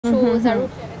shows আৰু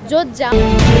য'ত যাম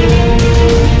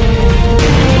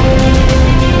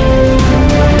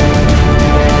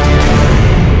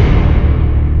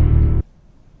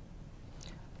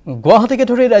গুৱাহাটীকে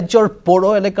ধৰি ৰাজ্যৰ পৌৰ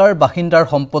এলেকাৰ বাসিন্দাৰ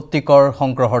সম্পত্তি কৰ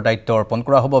সংগ্ৰহৰ দায়িত্ব অৰ্পণ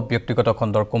কৰা হ'ব ব্যক্তিগত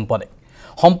খণ্ডৰ কোম্পানী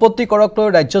সম্পত্তি কৰক লৈ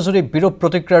ৰাজ্যজুৰি বিৰূপ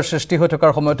প্ৰতিক্ৰিয়াৰ সৃষ্টি হৈ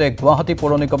থকাৰ সময়তে গুৱাহাটী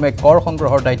পৌৰ নিগমে কৰ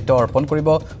সংগ্ৰহৰ দায়িত্ব অৰ্পণ কৰিব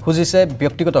খুজিছে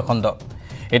ব্যক্তিগত খণ্ডক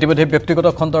ইতিমধ্যে ব্যক্তিগত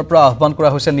খণ্ডৰ পৰা আহ্বান কৰা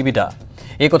হৈছে নিবিদা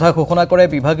এই কথা ঘোষণা কৰে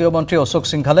বিভাগীয় মন্ত্ৰী অশোক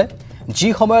সিংঘালে যি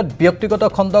সময়ত ব্যক্তিগত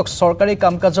খণ্ডক চৰকাৰী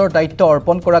কামকাজৰ দায়িত্ব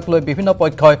অৰ্পণ কৰাক লৈ বিভিন্ন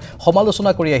পক্ষই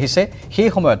সমালোচনা কৰি আহিছে সেই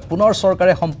সময়ত পুনৰ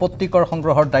চৰকাৰে সম্পত্তি কৰ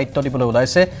সংগ্ৰহৰ দায়িত্ব দিবলৈ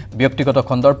ওলাইছে ব্যক্তিগত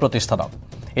খণ্ডৰ প্ৰতিষ্ঠানক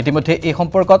ইতিমধ্যে এই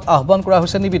সম্পৰ্কত আহ্বান কৰা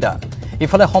হৈছে নিবিদা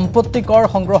ইফালে সম্পত্তি কৰ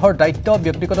সংগ্ৰহৰ দায়িত্ব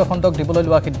ব্যক্তিগত খণ্ডক দিবলৈ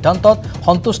লোৱা সিদ্ধান্তত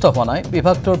সন্তুষ্ট হোৱা নাই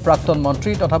বিভাগটোৰ প্ৰাক্তন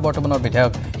মন্ত্ৰী তথা বৰ্তমানৰ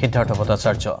বিধায়ক সিদ্ধাৰ্থ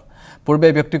ভট্টাচাৰ্য পূৰ্বে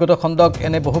ব্যক্তিগত খণ্ডক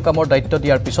এনে বহু কামৰ দায়িত্ব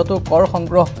দিয়াৰ পিছতো কৰ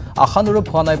সংগ্ৰহ আশানুৰূপ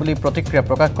হোৱা নাই বুলি প্ৰতিক্ৰিয়া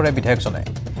প্ৰকাশ কৰে বিধায়কজনে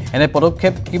এনে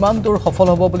পদক্ষেপ কিমান দূৰ সফল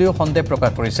হ'ব বুলিও সন্দেহ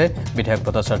প্ৰকাশ কৰিছে বিধায়ক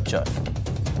ভট্টাচাৰ্যই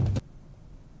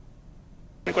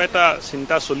এটা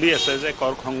চিন্তা চলি আছে যে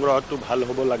কৰ সংগ্ৰহটো ভাল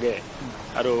হ'ব লাগে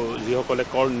আৰু যিসকলে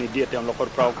কৰ নিদিয়ে তেওঁলোকৰ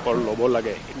পৰাও কৰ ল'ব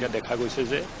লাগে এতিয়া দেখা গৈছে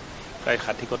যে প্ৰায়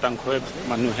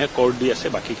 60% মানুহে কৰ দি আছে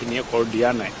বাকীখিনিয়ে কৰ দিয়া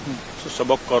নাই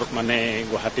সবক কৰ মানে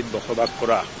গুৱাহাটীত বসবাস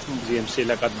কৰা জিএমচি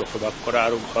এলেকাত বসবাস কৰা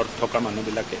আৰু ঘৰ থকা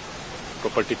মানুহবিলাকে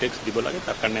প্ৰপাৰ্টি টেক্স দিব লাগে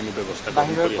তাৰ কাৰণে আমি ব্যৱস্থা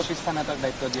কৰি আছো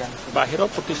বাহিৰৰ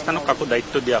প্ৰতিষ্ঠানক কাকো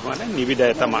দায়িত্ব দিয়া হোৱা নাই নিবিদা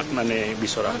এটা মানে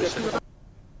বিচৰা হৈছে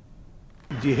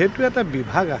যিহেতু এটা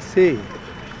বিভাগ আছে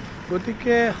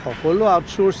গতিকে সকলো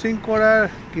আউটসোৰ্সিং কৰাৰ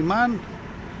কিমান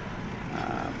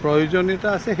প্ৰয়োজনীয়তা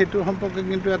আছে সেইটো সম্পৰ্কে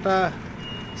কিন্তু এটা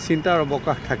চিন্তাৰ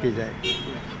অৱকাশ থাকি যায়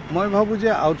মই ভাবো যে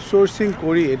আউটসোৰ্সিং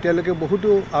কৰি এতিয়ালৈকে বহুতো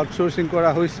আউটসোৰ্সিং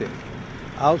কৰা হৈছে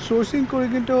আউটসোৰ্সিং কৰি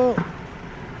কিন্তু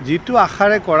যিটো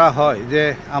আশাৰে কৰা হয় যে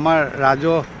আমাৰ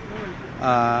ৰাজহ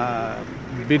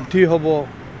বৃদ্ধি হ'ব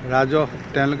ৰাজহ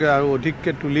তেওঁলোকে আৰু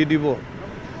অধিককৈ তুলি দিব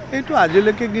এইটো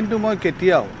আজিলৈকে কিন্তু মই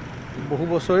কেতিয়াও বহু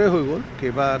বছৰে হৈ গ'ল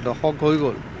কেইবা দশক হৈ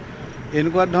গ'ল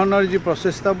এনেকুৱা ধৰণৰ যি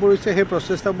প্ৰচেষ্টাবোৰ হৈছে সেই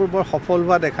প্ৰচেষ্টাবোৰ বৰ সফল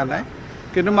হোৱা দেখা নাই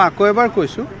কিন্তু মই আকৌ এবাৰ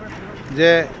কৈছোঁ যে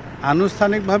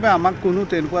আনুষ্ঠানিকভাৱে আমাক কোনো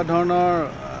তেনেকুৱা ধৰণৰ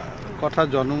কথা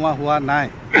জনোৱা হোৱা নাই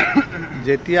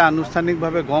যেতিয়া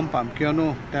আনুষ্ঠানিকভাৱে গম পাম কিয়নো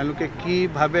তেওঁলোকে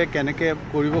কিভাৱে কেনেকৈ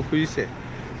কৰিব খুজিছে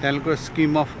তেওঁলোকৰ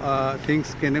স্কিম অফ থিংছ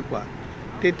কেনেকুৱা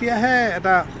তেতিয়াহে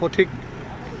এটা সঠিক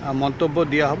মন্তব্য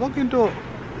দিয়া হ'ব কিন্তু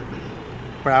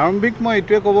প্ৰাৰম্ভিক মই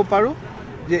এইটোৱে ক'ব পাৰোঁ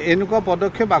যে এনেকুৱা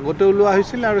পদক্ষেপ আগতে ওলোৱা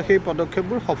হৈছিল আৰু সেই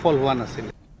পদক্ষেপবোৰ সফল হোৱা নাছিল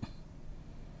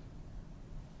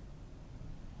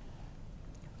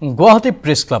গুৱাহাটী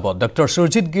প্ৰেছ ক্লাবত ডক্টৰ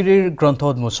সুৰজিত গিৰিৰ গ্ৰন্থ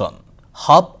উন্মোচন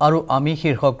হাব আৰু আমি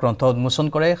শীৰ্ষক গ্ৰন্থ উন্মোচন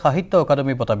কৰে সাহিত্য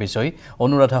অকাডেমী বঁটা বিজয়ী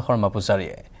অনুৰাধা শৰ্মা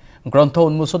পূজাৰীয়ে গ্ৰন্থ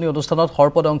উন্মোচনী অনুষ্ঠানত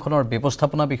সৰ্পদংশনৰ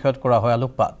ব্যৱস্থাপনা বিষয়ত কৰা হয়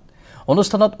আলোকপাত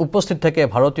অনুষ্ঠানত উপস্থিত থাকে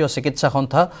ভাৰতীয় চিকিৎসা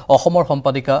সন্থা অসমৰ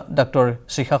সম্পাদিকা ডক্টৰ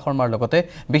শিখা শৰ্মাৰ লগতে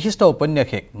বিশিষ্ট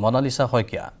ঔপন্যাসিক মনালিসা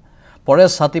শইকীয়া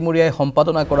পৰেশ হাতীমুৰিয়াই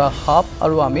সম্পাদনা কৰা হাব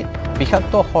আৰু আমি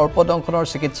বিষাক্ত সৰ্পদংশনৰ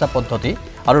চিকিৎসা পদ্ধতি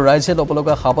আৰু ৰাইজে ল'ব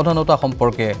লগা সাৱধানতা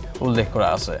সম্পৰ্কে উল্লেখ কৰা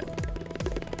আছে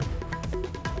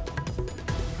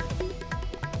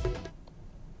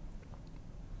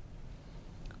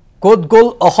কোট গ'ল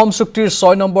অসম চুক্তিৰ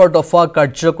 6 নম্বৰ দফা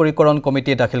কাৰ্যকৰীকৰণ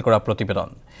কমিটিয়ে দাখিল কৰা প্ৰতিবেদন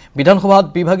বিধানসভাত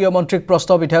বিভাগীয় মন্ত্ৰীক প্ৰশ্ন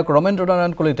বিধায়ক ৰমেন্দ্ৰ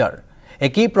নাৰায়ণ কলিতাৰ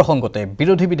একেই প্ৰসংগতে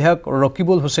বিৰোধী বিধায়ক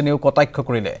ৰকিবুল হুছেইনেও কটাক্ষ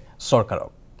কৰিলে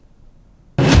চৰকাৰক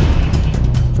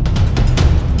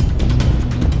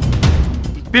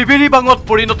বিবিৰিবাঙত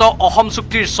পৰিণত অসম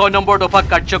চুক্তিৰ 6 নম্বৰ দফা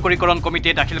কাৰ্যকৰীকৰণ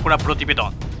কমিটিয়ে দাখিল কৰা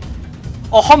প্ৰতিবেদন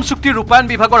অসম চুক্তিৰ ৰূপায়ণ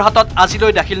বিভাগৰ হাতত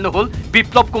আজিলৈ দাখিল নহল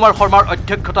বিপ্লৱ কুমাৰ শৰ্মাৰ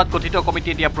অধ্যক্ষতাত গঠিত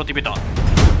কমিটিয়ে দিয়া প্ৰতিবেদন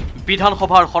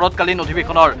বিধানসভাৰ শৰৎকালীন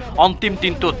অধিৱেশনৰ অন্তিম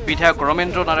দিনটোত বিধায়ক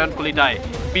ৰমেন্দ্ৰ নাৰায়ণ কলিতাই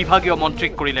বিভাগীয়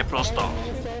মন্ত্ৰীক কৰিলে প্ৰশ্ন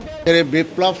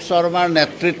বিপ্লৱ শৰ্মাৰ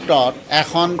নেতৃত্বত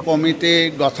এখন কমিটি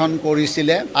গঠন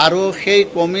কৰিছিলে আৰু সেই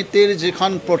কমিটিৰ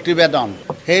যিখন প্ৰতিবেদন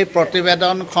সেই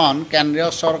প্ৰতিবেদনখন কেন্দ্ৰীয়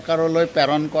চৰকাৰলৈ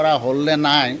প্ৰেৰণ কৰা হ'ল নে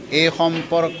নাই এই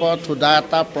সম্পৰ্কত সোধা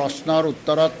এটা প্ৰশ্নৰ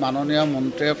উত্তৰত মাননীয়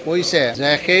মন্ত্ৰীয়ে কৈছে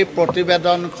যে সেই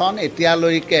প্ৰতিবেদনখন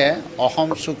এতিয়ালৈকে অসম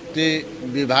চুক্তি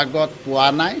বিভাগত পোৱা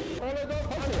নাই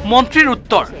মন্ত্ৰীৰ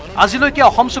উত্তৰ আজিলৈকে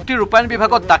অসম চুক্তিৰ ৰূপায়ণ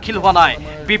বিভাগত দাখিল হোৱা নাই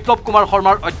বিপ্লৱ কুমাৰ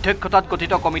শৰ্মাৰ অধ্যক্ষতাত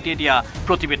গঠিত কমিটিয়ে দিয়া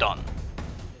প্ৰতিবেদন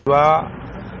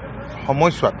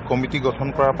সময়ছোৱাত কমিটি গঠন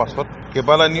কৰাৰ পাছত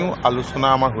কেইবালানিও আলোচনা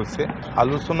আমাৰ হৈছে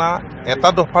আলোচনা এটা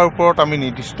দফাৰ ওপৰত আমি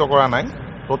নিৰ্দিষ্ট কৰা নাই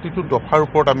প্ৰতিটো দফাৰ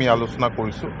ওপৰত আমি আলোচনা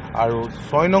কৰিছোঁ আৰু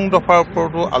 6 নং দফাৰ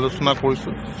ওপৰতো আলোচনা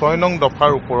কৰিছোঁ 6 নং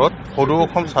দফাৰ ওপৰত সদৌ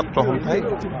অসম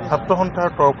ছাত্ৰ সন্থাৰ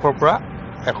তৰফৰ পৰা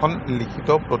এখন লিখিত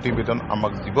প্ৰতিবেদন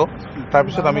আমাক দিব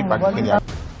তাৰপিছত আমি বাকীখিনি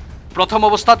প্ৰথম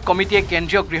অৱস্থাত কমিটিয়ে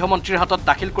কেন্দ্ৰীয় গৃহমন্ত্ৰীৰ হাতত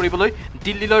দাখিল কৰিবলৈ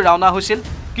দিল্লীলৈ ৰাওনা হৈছিল,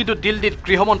 কিন্তু দিল্লীত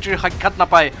গৃহমন্ত্ৰীৰ সাক্ষাৎ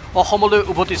নাপাই অসমলৈ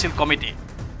উভতিছিল কমিটি।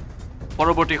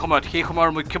 পৰৱৰ্তী সময়ত সেই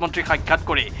সময়ৰ মুখ্যমন্ত্ৰীক সাক্ষাৎ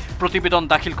কৰি প্ৰতিবেদন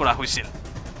দাখিল কৰা হৈছিল,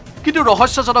 কিন্তু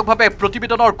ৰহস্যজনকভাৱে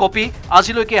প্ৰতিবেদনৰ কপি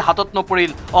আজিলৈকে হাতত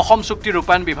নপৰিল অসম চুক্তি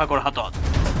ৰূপায়ণ বিভাগৰ হাতত।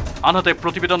 আনহাতে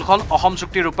প্ৰতিবেদনখন অসম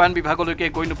চুক্তি ৰূপায়ণ বিভাগলৈকে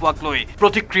গৈ নোপোৱাক লৈ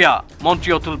প্ৰতিক্ৰিয়া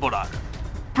মন্ত্ৰী অতুল বৰাৰ।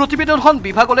 প্ৰতিবেদনখন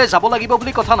বিভাগলৈ যাব লাগিব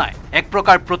বুলি কথা নাই, এক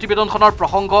প্ৰকাৰ প্ৰতিবেদনখনৰ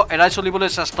প্ৰসংগ এৰাই চলিবলৈ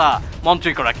চেষ্টা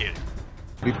মন্ত্ৰীগৰাকীৰ।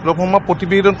 বিপ্লৱ শৰ্মা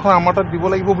প্ৰতিবেদনখন আমাৰ তাত দিব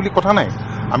লাগিব বুলি কথা নাই।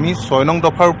 আমি 6 নং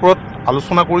দফাৰ ওপৰত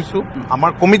আলোচনা কৰিছোঁ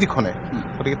আমাৰ কমিটিখনে,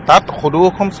 গতিকে তাত সদৌ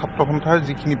অসম ছাত্ৰ সন্থাৰ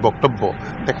যিখিনি বক্তব্য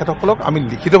তেখেতসকলক আমি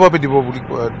লিখিতভাৱে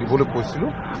দিবলৈ কৈছিলোঁ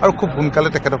আৰু খুব সোনকালে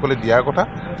তেখেতসকলে দিয়াৰ কথা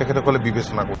তেখেতসকলে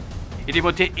বিবেচনা কৰিব।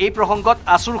 ইতিমধ্যে এই প্ৰসংগত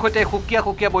আছুৰ সৈতে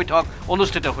সুকীয়া বৈঠক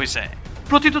অনুষ্ঠিত হৈছে।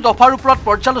 প্ৰতিটো দফাৰ ওপৰত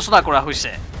পৰ্যালোচনা কৰা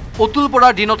হৈছে। অতুল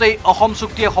বৰাৰ দিনতেই অসম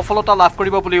চুক্তিয়ে সফলতা লাভ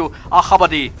কৰিব বুলিও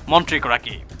আশাবাদী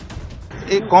মন্ত্ৰীগৰাকী।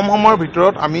 এই কম সময়ৰ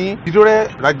ভিতৰত আমি যিদৰে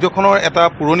ৰাজ্যখনৰ এটা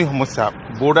পুৰণি সমস্যা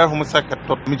বৰ্ডাৰ সমস্যাৰ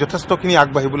ক্ষেত্ৰত আমি যথেষ্টখিনি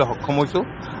আগবাঢ়িবলৈ সক্ষম হৈছোঁ,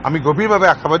 আমি গভীৰভাৱে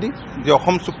আশাবাদী যে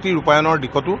অসম চুক্তি ৰূপায়ণৰ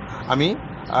দিশতো আমি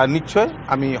নিশ্চয়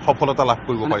আমি সফলতা লাভ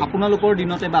কৰিব পাৰিম। আপোনালোকৰ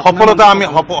দিনতে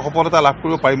সফলতা লাভ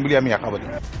কৰিব পাৰিম বুলি আমি আশাবাদী।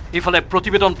 ইফালে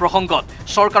প্ৰতিবেদন প্ৰসংগত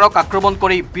চৰকাৰক আক্ৰমণ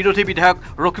কৰি বিৰোধী বিধায়ক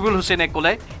ৰকিবুল হুছেইনে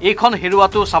ক'লে, এইখন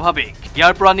হেৰুৱাটো স্বাভাৱিক,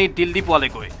 ইয়াৰ পৰা আনি দিল্লী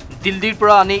পোৱালেগৈ, দিল্লীৰ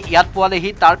পৰা আনি ইয়াত পোৱালেহি,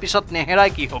 তাৰ পিছত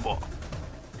নেহেৰাই কি হ'ব?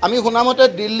 আমি শুনামতে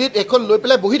দিল্লীত এখন লৈ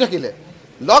পেলাই বহি থাকিলে,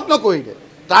 লগ নকৰিলে,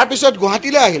 তাৰপিছত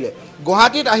গুৱাহাটীলৈ আহিলে,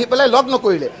 গুৱাহাটীত আহি পেলাই লগ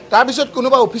নকৰিলে, তাৰপিছত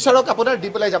কোনোবা অফিচাৰক আপোনাৰ দি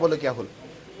পেলাই যাবলগীয়া হ'ল।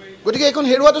 গতিকে এইখন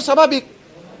হেৰুৱাটো স্বাভাৱিক।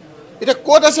 এতিয়া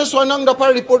ক'ত আছে 6 নং দফাৰ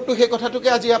ৰিপৰ্টটো, সেই কথাটোকে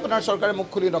আজি আপোনাৰ চৰকাৰে মুখ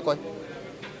খুলি নকয়।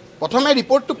 প্ৰথমে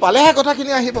ৰিপৰ্টটো পালেহে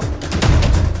কথাখিনি আহিব।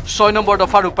 6 নম্বৰ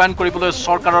দফা ৰূপায়ণ কৰিবলৈ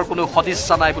চৰকাৰৰ কোনো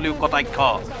সদিচ্ছা নাই বুলিও কটাক্ষ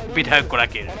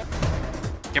বিধায়কগৰাকীৰ।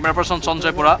 কেমেৰা পাৰ্চন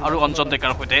সঞ্জয় বৰা আৰু অঞ্জন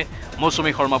ডেকাৰ সৈতে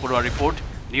মৌচুমী শৰ্মা বৰুৱাৰ report,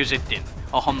 News 18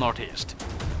 Assam north east.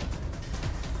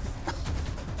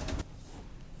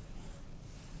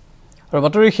 আৰু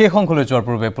বাতৰি শেষ অংশলৈ যোৱাৰ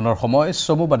পূৰ্বে পুনৰ সময়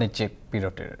চমু বাণিজ্যিক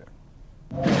বিৰতিৰ।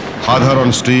 সাধাৰণ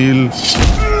ষ্টীল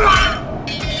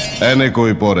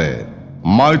এনেকৈ পৰে,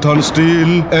 মাইথন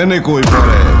ষ্টীল এনেকৈ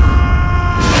পৰে,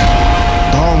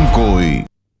 ধমকৈ।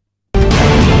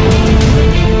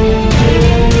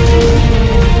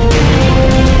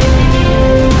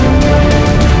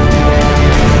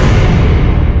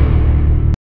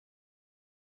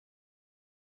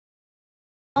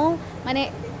 Mane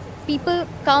people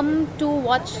come to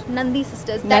watch Nandi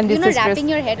sisters. That wrapping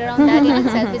your head around that in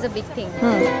itself is a big thing.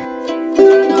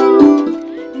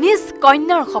 নিজ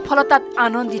কন্যাৰ সফলতাত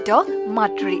আনন্দিত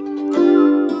মাতৃ।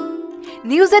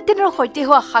 News 18 সৈতে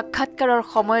হোৱা সাক্ষাৎকাৰৰ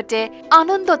সময়তে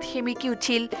আনন্দত সেমিকি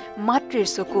উঠিল মাতৃৰ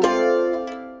চকু।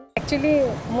 Actually,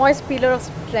 মই pillar of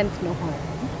strength নহয়.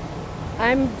 I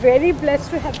am very blessed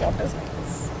to have daughters like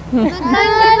this.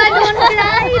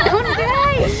 Don't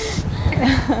cry.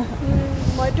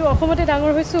 মইতো অসমতে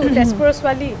ডাঙৰ হৈছোঁ, তেজপুৰৰ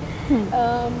ছোৱালী।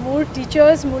 মোৰ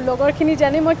টিচাৰ্ছ, মোৰ লগৰখিনি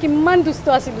জানে মই কিমান দুষ্ট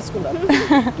আছিলোঁ স্কুলত,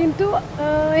 কিন্তু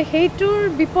সেইটোৰ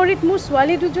বিপৰীত মোৰ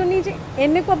ছোৱালী দুজনী যে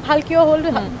এনেকুৱা ভাল কিয় হ'ল,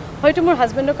 হয়তো মোৰ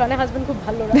হাজবেণ্ডৰ কাৰণে। হাজবেণ্ড খুব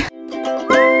ভাল ল'ৰা।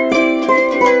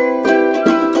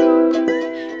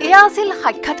 এয়া আছিল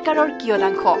সাক্ষাৎকাৰৰ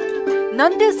কিয়দাংশ।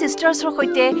 নন্দী চিষ্টাৰ্ছৰ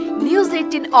সৈতে News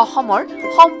 18 অসমৰ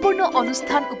সম্পূৰ্ণ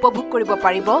অনুষ্ঠান উপভোগ কৰিব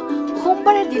পাৰিব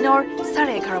সোমবাৰে দিনৰ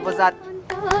 11:30 বজাত।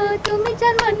 তুমি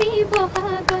জন্মনি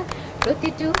বহাগত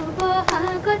প্ৰতিটো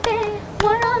বহাগতে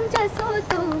মৰম যাচো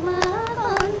তোমাৰ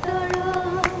অন্তৰ।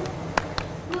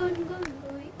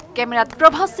 কেমেৰাত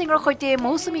প্ৰভাস সিঙৰ সৈতে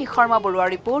মৌচুমী শৰ্মা বৰুৱাৰ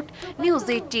report, News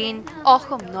 18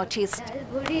 Assam north east.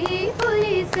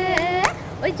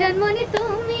 জন্মনি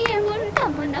তুমি মোৰ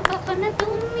কামনা বাসনা,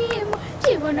 তুমি মোৰ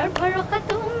জীৱনৰ ভৰসা,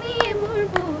 তুমি মোৰ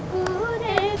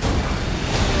বুকুৰে।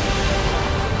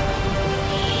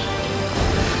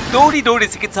 দৌৰি দৌৰি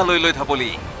চিকিৎসালয়লৈ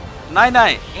ধাপলি।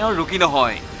 নাই এওঁৰ ৰোগী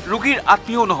নহয়, ৰোগীৰ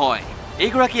আত্মীয়ও নহয়,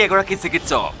 এগৰাকী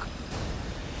চিকিৎসক।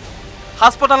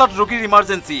 হাস্পতালত ৰোগীৰ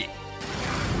ইমাৰ্জেঞ্চি।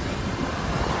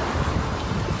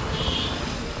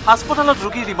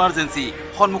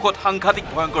 সন্মুখত সাংঘাতিক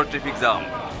ভয়ংকৰ ট্ৰেফিক জাম,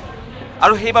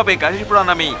 আৰু সেইবাবে গাড়ীৰ পৰা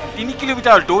নামি 3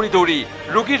 কিলোমিটাৰ দৌৰি দৌৰি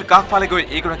ৰোগীৰ কাষ পালেগৈ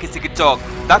এগৰাকী চিকিৎসক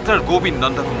ডাক্তৰ গোবিন্দ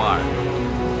নন্দকুমাৰ।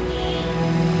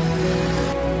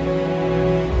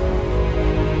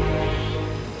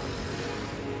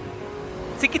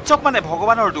 চিকিৎসক মানে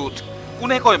ভগৱানৰ দূত।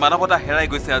 কোনে কয় মানৱতা হেৰাই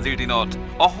গৈছে আজিৰ দিনত।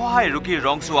 অসহায় ৰোগীৰ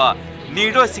ৰং চোৱা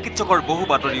নিৰ্দয় চিকিৎসকৰ বহু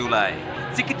বাতৰি ওলায়।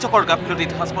 চিকিৎসকৰ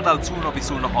গাফিলতিত হাস্পতাল চূৰ্ণ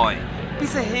বিচূৰ্ণ হয়।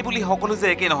 পিছে সেই বুলি সকলো যে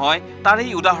একে নহয়,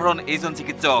 তাৰেই উদাহৰণ এইজন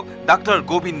চিকিৎসক ডাক্তৰ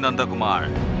গোবিন্দ নন্দকুমাৰ।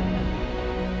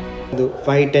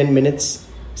 5-10 minutes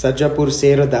ಸರ್ಜಾಪುರ್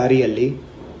ಸೇರೋ ದಾರಿಯಲ್ಲಿ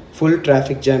ಫುಲ್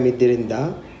ಟ್ರಾಫಿಕ್ ಜಾಮ್ ಇದ್ದರಿಂದ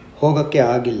ಹೋಗೋಕ್ಕೆ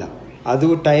ಆಗಿಲ್ಲ. ಅದು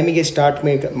ಟೈಮಿಗೆ ಸ್ಟಾರ್ಟ್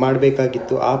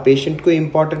ಮಾಡಬೇಕಾಗಿತ್ತು. ಆ ಪೇಷಂಟ್ಗೂ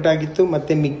ಇಂಪಾರ್ಟೆಂಟ್ ಆಗಿತ್ತು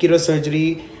ಮತ್ತು ಮಿಕ್ಕಿರೋ ಸರ್ಜರಿ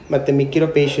ಮತ್ತು ಮಿಕ್ಕಿರೋ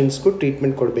ಪೇಷಂಟ್ಸ್ಗೂ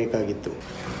ಟ್ರೀಟ್ಮೆಂಟ್ ಕೊಡಬೇಕಾಗಿತ್ತು.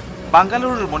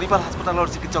 বাংগালুৰুৰ মণিপাল হাস্পতালৰ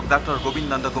চিকিৎসক ডাক্তৰ গোবিন্দ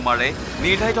নন্দকুমাৰে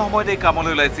নিৰ্ধাৰিত সময়তে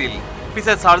কামলৈ ওলাইছিল।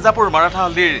 পিছে চাৰ্জাপুৰ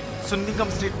মাৰাঠাহল্লিৰ চুন্দিগম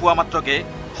ষ্ট্ৰীট পোৱা মাত্ৰকে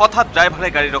হঠাৎ ড্ৰাইভাৰে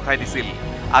গাড়ী ৰখাই দিছিল।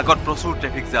 আগত প্ৰচুৰ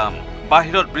ট্ৰেফিক জাম,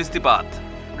 বাহিৰত বৃষ্টিপাত,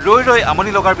 ৰৈ ৰৈ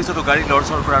আমনি লগাৰ পিছতো গাড়ী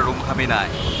লৰচৰ কৰাৰ ৰুমখামি নাই।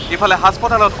 ইফালে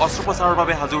হাস্পতালত অস্ত্ৰোপচাৰৰ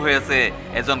বাবে সাজু হৈ আছে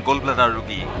এজন গলব্লাডাৰ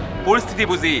ৰোগী। পৰিস্থিতি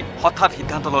বুজি হঠাৎ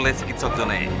সিদ্ধান্ত ল'লে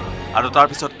চিকিৎসকজনে, আৰু তাৰ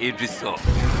পিছত এই দৃশ্য।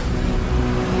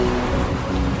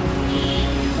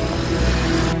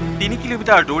 3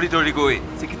 কিলোমিটাৰ দৌৰি দৌৰি গৈ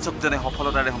চিকিৎসকজনে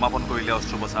সফলতাৰে সমাপন কৰিলে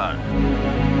অস্ত্ৰোপচাৰ।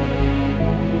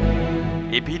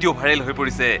 এই ভিডিঅ' ভাইৰেল হৈ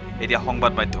পৰিছে এতিয়া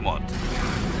সংবাদ মাধ্যমত।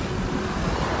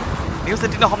 News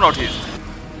 18 Assam north east.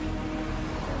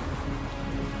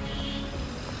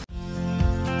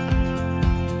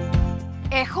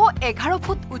 এশ 11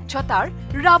 ফুট উচ্চতাৰ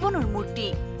ৰাৱণৰ মূৰ্তি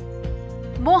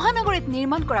মহানগৰীত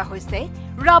নিৰ্মাণ কৰা হৈছে।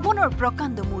 ৰাৱণৰ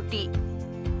প্ৰকাণ্ড মূৰ্তি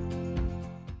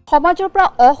সমাজৰ পৰা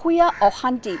অসূয়া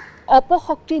অশান্তি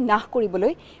অপশক্তি নাশ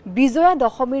কৰিবলৈ বিজয়া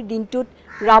দশমীৰ দিনটোত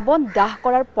ৰাৱণ দাহ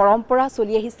কৰাৰ পৰম্পৰা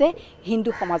চলি আহিছে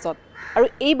হিন্দু সমাজত। আৰু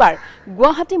এইবাৰ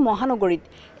গুৱাহাটী মহানগৰীত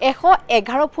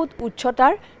 111 ফুট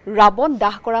উচ্চতাৰ ৰাৱণ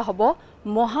দাহ কৰা হ'ব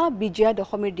মহাবিজয়া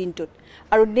দশমীৰ দিনটোত।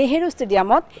 আৰু নেহেৰু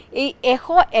ষ্টেডিয়ামত এই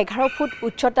 111 ফুট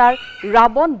উচ্চতাৰ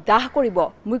ৰাৱণ দাহ কৰিব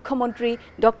মুখ্যমন্ত্ৰী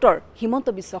ডক্টৰ হিমন্ত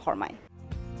বিশ্ব শৰ্মাই।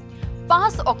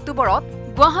 5 অক্টোবৰত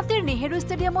গুৱাহাটীৰ নেহেৰু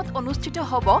ষ্টেডিয়ামত অনুষ্ঠিত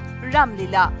হ'ব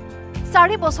ৰামলীলা।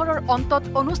 4 বছৰৰ অন্তত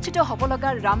অনুষ্ঠিত হ'ব লগা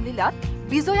ৰামলীলাত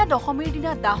বিজয়া দশমীৰ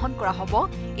দিনা দাহন কৰা হ'ব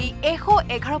এই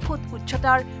 111 ফুট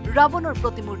উচ্চতাৰ ৰাৱণৰ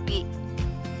প্ৰতিমূৰ্তি।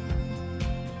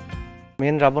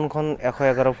 মেইন ৰাৱণখন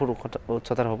 111 ফুট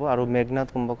উচ্চতাৰ হ'ব আৰু মেঘনাথ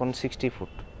কুম্ভখন 60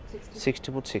 ফুট।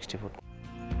 60 ফুট।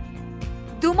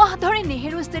 দুমাহ ধৰি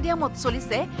নেহেৰু ষ্টেডিয়ামত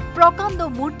চলিছে প্ৰকাণ্ড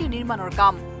মূৰ্তি নিৰ্মাণৰ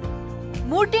কাম।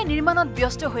 মূৰ্তি নিৰ্মাণত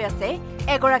ব্যস্ত হৈ আছে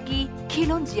এগৰাকী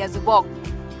খিলঞ্জীয়া যুৱক।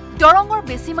 দৰঙৰ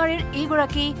বেছিমাৰীৰ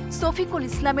এইগৰাকী ছফিকুল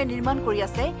ইছলামে নিৰ্মাণ কৰি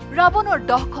আছে ৰাৱণৰ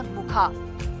 10খন মুখা।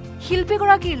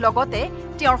 শিল্পীগৰাকীৰ লগতে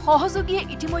তেওঁৰ সহযোগীয়ে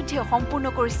ইতিমধ্যে সম্পূৰ্ণ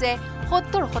কৰিছে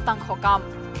 70% কাম।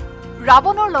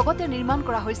 ৰাৱণৰ লগতে নিৰ্মাণ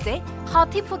কৰা হৈছে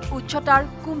 60 ফুট উচ্চতাৰ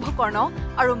কুম্ভকৰ্ণ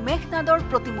আৰু মেঘনাদৰ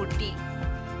প্ৰতিমূৰ্তি।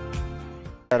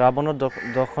 ৰাৱণৰ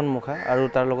 10খন মুখা আৰু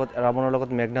তাৰ লগত ৰাৱণৰ লগত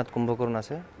মেঘনাদ কুম্ভকৰ্ণ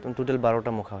আছে। টোটেল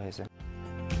 12টা মুখা হৈছে।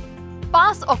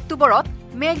 5 অক্টোবৰত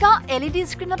মেগা LED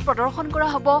স্ক্ৰীণত প্ৰদৰ্শন কৰা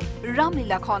হ'ব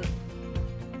ৰামলীলাখন।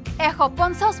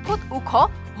 150 ফুট ওখ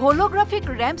হলোগ্ৰাফিক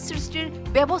ৰেম্প সৃষ্টিৰ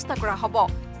ব্যৱস্থা কৰা হ'ব,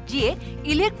 যিয়ে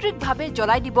ইলেক্ট্ৰিকভাৱে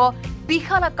জ্বলাই দিব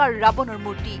বিশালাকাৰ ৰাৱণৰ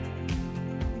মূৰ্তি।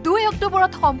 2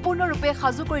 অক্টোবৰত সম্পূৰ্ণৰূপে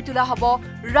সাজু কৰি তোলা হ'ব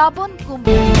ৰাৱণ কুম্ভ।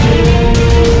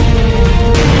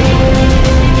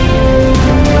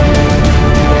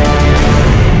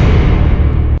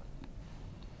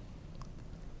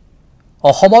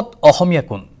 অসমত অসমীয়া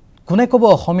কোনে ক'ব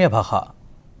অসমীয়া ভাষা?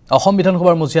 অসম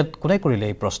বিধানসভাৰ মজিয়াত কোনে কৰিলে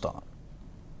এই প্ৰশ্ন?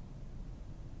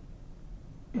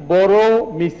 বড়ো,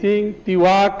 মিচিং,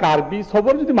 তিৱা, কাৰ্বি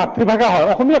সবৰ যদি মাতৃভাষা হয়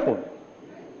অসমীয়া কোন?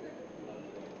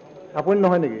 আপুনি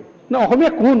নহয় নেকি? না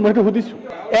অসমীয়া কোন মই এইটো সুধিছো।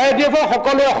 এডিএফৰ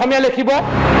সকলোৱে অসমীয়া লিখিব।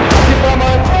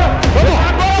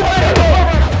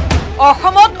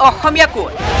 অসমত অসমীয়া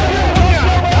কোন?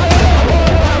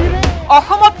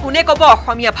 অসমত কোনে ক'ব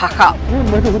অসমীয়া ভাষা?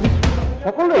 মই এইটো সুধিছো।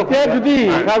 এতিয়া যদি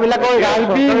ভাষাবিলাকৰ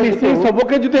কাৰ্বি, মিচিং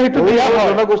সবকে যদি সেইটো দিয়া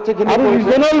হয় আৰু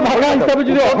ৰিজনেল ভাষা হিচাপে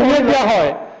যদি অসমীয়া দিয়া হয়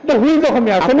তে হুইজ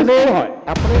অসমীয়া আছামিজ নহয়।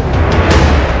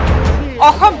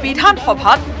 অসম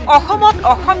বিধানসভাত অসমত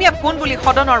অসমীয়া কোন বুলি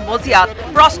সদনৰ মজিয়াত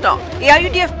প্ৰশ্ন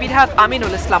AIUDF বিধায়ক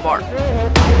আমিনুল ইছলামৰ।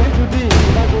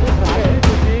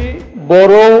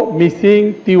 বড়ো, মিচিং,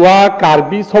 তিৱা,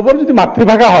 কাৰ্বি সবৰ যদি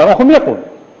মাতৃভাষা হয় অসমীয়া কোন?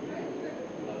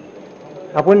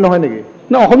 আপুনি নহয় নেকি?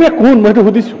 না অসমীয়া কোন মই এইটো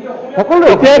সুধিছো।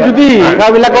 এতিয়া যদি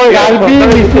ভাষাবিলাকৰ কাৰ্বি,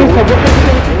 মিচিং সবকে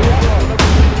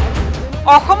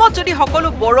অসমত যদি সকলো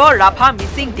বড়ো, ৰাভা,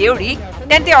 মিচিং, দেউৰী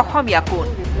তেন্তে অসমীয়া কোন?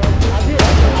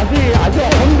 আজি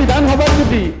অসম বিধানসভাত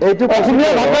যদি এইটো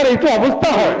অসমীয়া ভাষাৰ এইটো অৱস্থা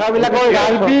হয় ভাষাবিলাকৰ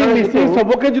কাৰ্বি, মিচিং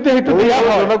সবকে যদি সেইটো দিয়া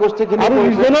হয় আৰু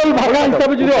ৰিজনেল ভাষা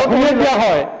হিচাপে যদি অসমীয়া দিয়া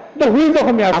হয় তে হুইজ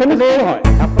অসমীয়া আছামিজ নহয়।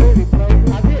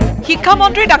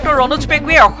 শিক্ষামন্ত্ৰী ডাক্তৰ ৰণোজ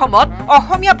পেগুৱে অসমত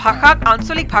অসমীয়া ভাষাক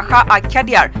আঞ্চলিক ভাষা আখ্যা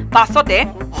দিয়াৰ পাছতে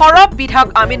সৰব বিধায়ক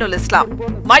আমিনুল ইছলাম।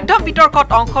 মাধ্যম বিতৰ্কত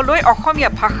অংশ লৈ অসমীয়া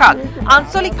ভাষাক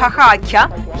আঞ্চলিক ভাষা আখ্যা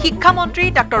শিক্ষামন্ত্ৰী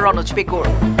ডাক্তৰ ৰণোজ পেগুৰ।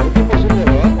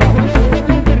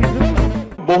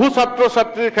 বহু ছাত্ৰ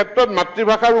ছাত্ৰীৰ ক্ষেত্ৰত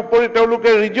মাতৃভাষাৰ উপৰি তেওঁলোকে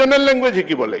ৰিজনেল লেংগুৱেজ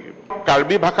শিকিব লাগিব।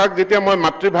 কাৰ্বি ভাষাক যেতিয়া মই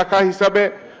মাতৃভাষা হিচাপে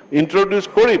ইন্ট্ৰডিউচ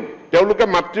কৰিম তেওঁলোকে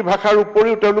মাতৃভাষাৰ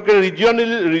উপৰিও তেওঁলোকে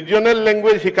ৰিজনেল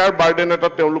লেংগুৱেজ শিকাৰ বাৰ্ডেন এটা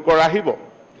তেওঁলোকৰ আহিব।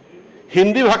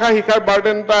 হিন্দী ভাষা শিকাৰ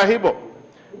বাৰ্ডেন এটা আহিব।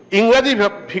 ইংৰাজী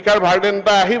শিকাৰ বাৰ্ডেন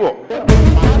এটা আহিব।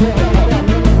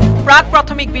 প্ৰাক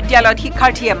প্ৰাথমিক বিদ্যালয়ত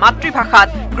শিক্ষাৰ্থীয়ে মাতৃভাষাত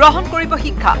গ্ৰহণ কৰিব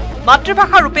শিক্ষা।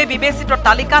 মাতৃভাষা ৰূপে বিবেচিত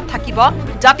তালিকাত থাকিব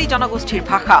জাতি জনগোষ্ঠীৰ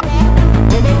ভাষা।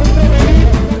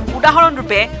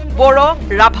 উদাহৰণৰূপে বড়ো,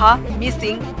 ৰাভা,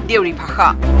 মিচিং, দেউৰী ভাষা।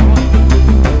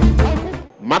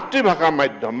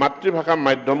 মাতৃভাষা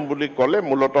মাধ্যম বুলি ক'লে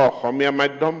মূলতঃ অসমীয়া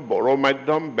মাধ্যম, বড়ো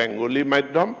মাধ্যম, বেংগলী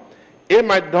মাধ্যম। এই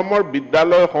মাধ্যমৰ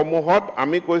বিদ্যালয়সমূহত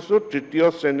আমি কৈছোঁ ৩য়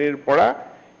শ্ৰেণীৰ পৰা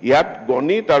ইয়াত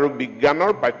গণিত আৰু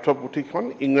বিজ্ঞানৰ পাঠ্যপুথিখন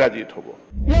ইংৰাজীত হ'ব।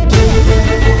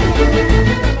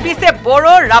 পিছে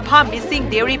বড়ো, ৰাভা, মিচিং,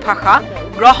 দেউৰী ভাষা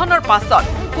গ্ৰহণৰ পাছত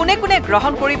কোনে কোনে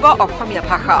গ্ৰহণ কৰিব অসমীয়া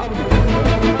ভাষা?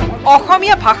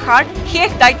 অসমীয়া ভাষাৰ শেষ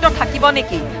দায়িত্ব থাকিব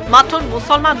নেকি মাথোন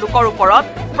মুছলমান লোকৰ ওপৰত?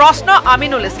 প্ৰশ্ন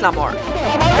আমিনুল ইছলামৰ।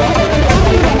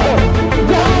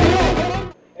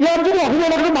 ইয়াৰ যদি অসমীয়া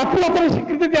ভাষাৰ মাতৃভাষাৰ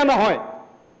স্বীকৃতি দিয়া নহয়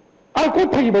আৰু ক'ত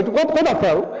থাকিব? এইটো ক'ত আছে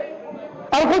আৰু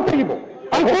ক'ত থাকিব?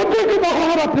 আৰু ক'ত থাকিব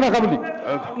অসমৰ মাতৃভাষা বুলি?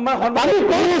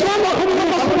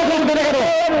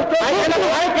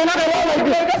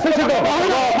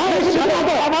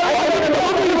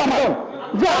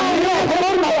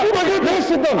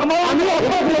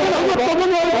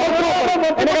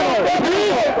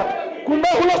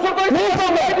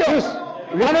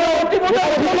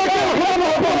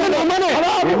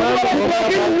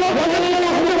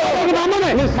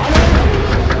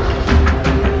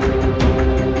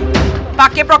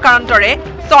 তাকে প্ৰকাৰান্তৰে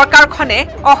চৰকাৰখনে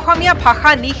অসমীয়া ভাষা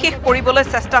নিশেষ কৰিবলৈ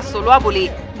চেষ্টা চলোৱা বুলি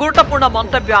গুৰুত্বপূৰ্ণ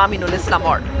মন্তব্য আমিনুল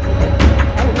ইছলামৰ।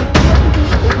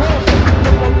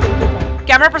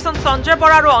 কেমেৰা পাৰ্চন সঞ্জয়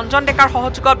বৰা আৰু অঞ্জন ডেকাৰ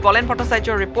সহযোগত বলেন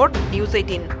ভট্টাচাৰ্যৰ report, news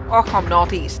 18 Assam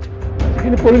north east.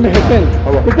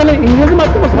 ইংৰাজী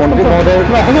মাধ্যমৰ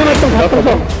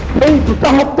এই দুটা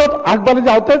শব্দত আগবাঢ়ি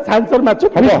যাওঁতে ছায়েন্সৰ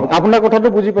মেথছত হ'ব। আপোনাৰ কথাটো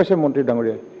বুজি পাইছে মন্ত্ৰী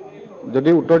ডাঙৰীয়া, যদি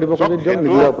উত্তৰ দিব খোজে দিয়ক,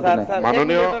 নিদিলে আপত্তি নাই।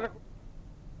 মাননীয়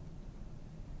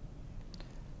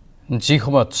যি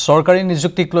সময়ত চৰকাৰী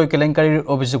নিযুক্তিক লৈ কেলেংকাৰীৰ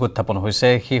অভিযোগ উত্থাপন হৈছে,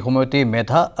 সেই সময়তে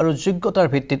মেধা আৰু যোগ্যতাৰ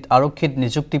ভিত্তিত আৰক্ষীত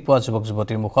নিযুক্তি পোৱা যুৱক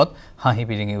যুৱতীৰ মুখত হাঁহি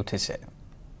বিৰিঙি উঠিছে।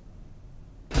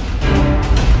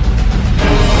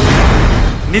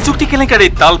 নিযুক্তি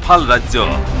কেলেংকাৰীত তালফাল ৰাজ্য।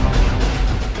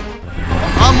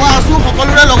 মই আছো,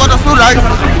 সকলোৰে লগত আছো।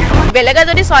 বেলেগে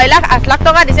যদি 6 লাখ 8 লাখ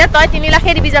টকা দিছে, তই 3 লাখে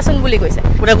দিবি যাচোন বুলি কৈছে।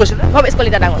 কোনে কৈছিলে? ভৱেশ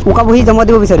কলিতা ডাঙৰ। উকা বহি জমা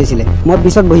দিব বিচাৰিছিলে, মই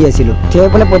পিছত বহি আছিলো, থিয় হৈ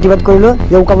পেলাই প্ৰতিবাদ কৰিলো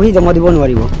যে উকা বহি জমা দিব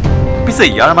নোৱাৰিব। পিছে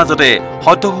ইয়াৰ মাজতে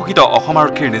সদ্যঘোষিত অসম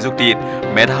আৰক্ষীৰ নিযুক্তিত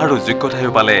মেধা আৰু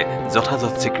যোগ্যতায়ো পালে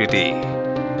যথাযথ স্বীকৃতি।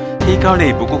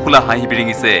 সেইকাৰণেই বুকু খোলা হাঁহি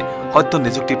বিৰিঙিছে সদ্য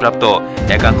নিযুক্তিপ্ৰাপ্ত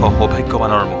একাংশ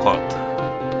সৌভাগ্যৱানৰ মুখত।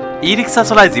 ই ৰিক্সা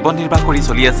চলাই জীৱন নিৰ্বাহ কৰি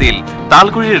চলি আছিল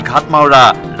তালগুৰিৰ ঘাটমাউৰা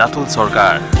ৰাতুল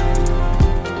চৰকাৰ।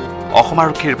 অসম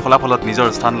আৰক্ষীৰ ফলাফলত নিজৰ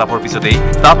স্থান লাভৰ পিছতেই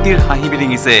প্ৰাপ্তিৰ হাঁহি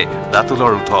বিৰিঙিছে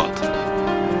ৰাতুলৰ ওঠত।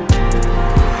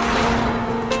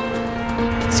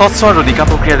 স্বচ্ছ আৰু নিকা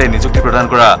প্ৰক্ৰিয়াৰে নিযুক্তি প্ৰদান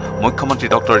কৰা মুখ্যমন্ত্ৰী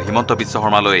ডক্টৰ হিমন্ত বিশ্ব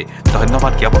শৰ্মালৈ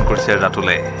ধন্যবাদ জ্ঞাপন কৰিছে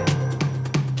ৰাতুলে।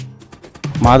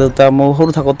 মা দেউতা মই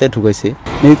সৰু থাকোঁতে ঢুকাইছে,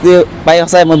 নিযুক্তি পাই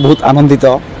সঁচাই মই বহুত আনন্দিত।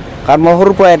 কাৰণ মই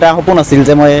সৰুৰ পৰা এটা সপোন আছিল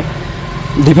যে মই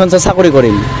ডিফেন্সত চাকৰি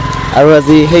কৰিম, আৰু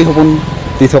আজি সেই সপোন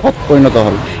দিঠকত পৰিণত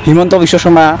হ'ল। হিমন্ত বিশ্ব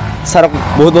শৰ্মা ছাৰক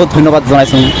বহুত বহুত ধন্যবাদ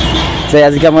জনাইছোঁ যে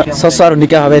আজিকালি মই স্বচ্ছ আৰু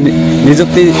নিকাভাৱে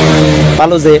নিযুক্তি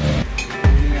পালোঁ। যে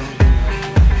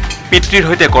পিতৃৰ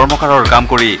সৈতে কৰ্মকাৰৰ কাম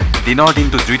কৰি দিনৰ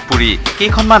দিনটো জুইত পুৰি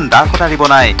কেইখনমান দা কটাৰী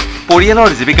বনাই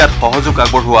পৰিয়ালৰ জীৱিকাত সহযোগ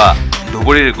আগবঢ়োৱা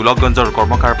ধুবুৰীৰ গোলকগঞ্জৰ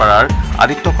কৰ্মকাৰ পাৰাৰ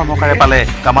আদিত্য কৰ্মকাৰে পালে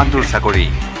কামাণ্ডোৰ চাকৰি।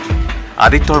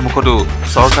 আদিত্যৰ মুখতো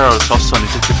চৰকাৰৰ স্বচ্ছ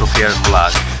নিযুক্তি প্ৰক্ৰিয়াৰ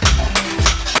শলাগ।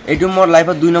 এইটো মোৰ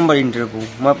লাইফত 2 নম্বৰ ইণ্টাৰভিউ।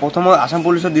 মই প্ৰথমত আসাম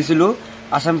পুলিচত দিছিলোঁ,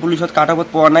 আসাম পুলিচত কাটঅফত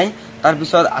পোৱা নাই,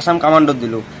 তাৰপিছত আসাম কামাণ্ডোত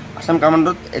দিলোঁ। আসাম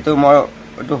কামাণ্ডোত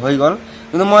এইটো হৈ গ'ল,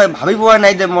 কিন্তু মই ভাবি পোৱা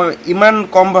নাই যে মই ইমান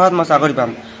কম বয়সত মই চাকৰি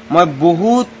পাম। মই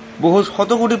বহুত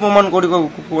শতকোটি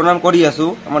প্ৰণাম কৰি আছোঁ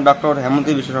আমাৰ ডক্টৰ হিমন্ত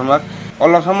বিশ্ব শৰ্মাক।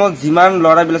 অলপ সময়ত যিমান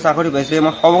ল'ৰাবিলাক চাকৰি পাইছে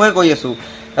মই সবকে কৈ আছোঁ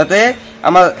যাতে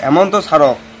আমাৰ হেমন্ত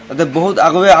ছাৰক যাতে বহুত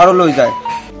আগুৱাই আৰু লৈ যায়।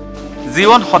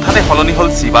 জীৱন হঠাতে সলনি হ'ল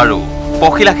শিৱাৰো।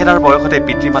 পখিলা খেদাৰ বয়সতে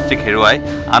পিতৃ মাতৃক হেৰুৱাই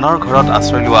আনৰ ঘৰত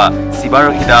আশ্ৰয় লোৱা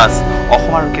শিৱাৰহী দাস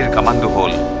অসম আৰক্ষীৰ কামাণ্ডো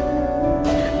হ'ল।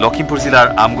 লখিমপুৰ জিলাৰ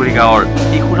আমগুৰি গাঁৱৰ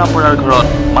ইশুৰাম বৰাৰ ঘৰত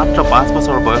মাত্ৰ 5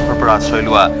 বছৰ বয়সৰ পৰা আশ্ৰয়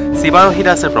লোৱা শিৱাৰহী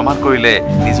দাসে প্ৰমাণ কৰিলে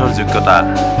নিজৰ যোগ্যতা।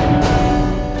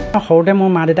 সৰুতে মোৰ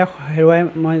মা দেউতাক হেৰুৱাই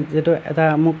মই যিহেতু এটা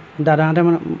মোক দাদাহঁতে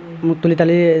মোক তুলি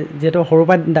তালি যিহেতু সৰুৰ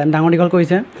পৰা ডাঙৰ দীঘল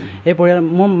কৰিছে, এই পৰিয়াল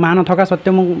মোৰ মা নথকা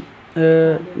স্বত্তেও মোক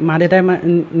মা দেউতাই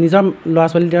নিজৰ ল'ৰা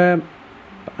ছোৱালীৰ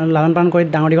লালন পালন কৰি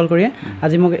ডাঙৰ দীঘল কৰি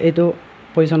আজি মোক এইটো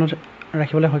পজিশ্যনত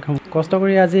ৰাখিবলৈ সক্ষম, কষ্ট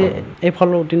কৰি আজি এই ফল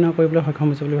উত্তীৰ্ণ কৰিবলৈ সক্ষম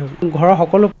হৈছে বুলি ভাবোঁ। ঘৰৰ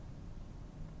সকলো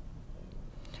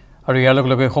আৰু ইয়াৰ লগে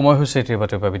লগে সময় হৈছে এতিয়া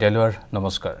বিদায় লোৱাৰ।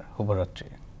 নমস্কাৰ, শুভৰাত্ৰি।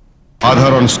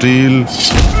 সাধাৰণ ষ্টীল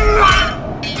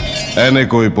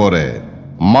এনেকৈ পৰে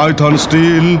মাইথন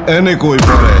ষ্টীল এনেকৈ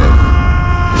পৰে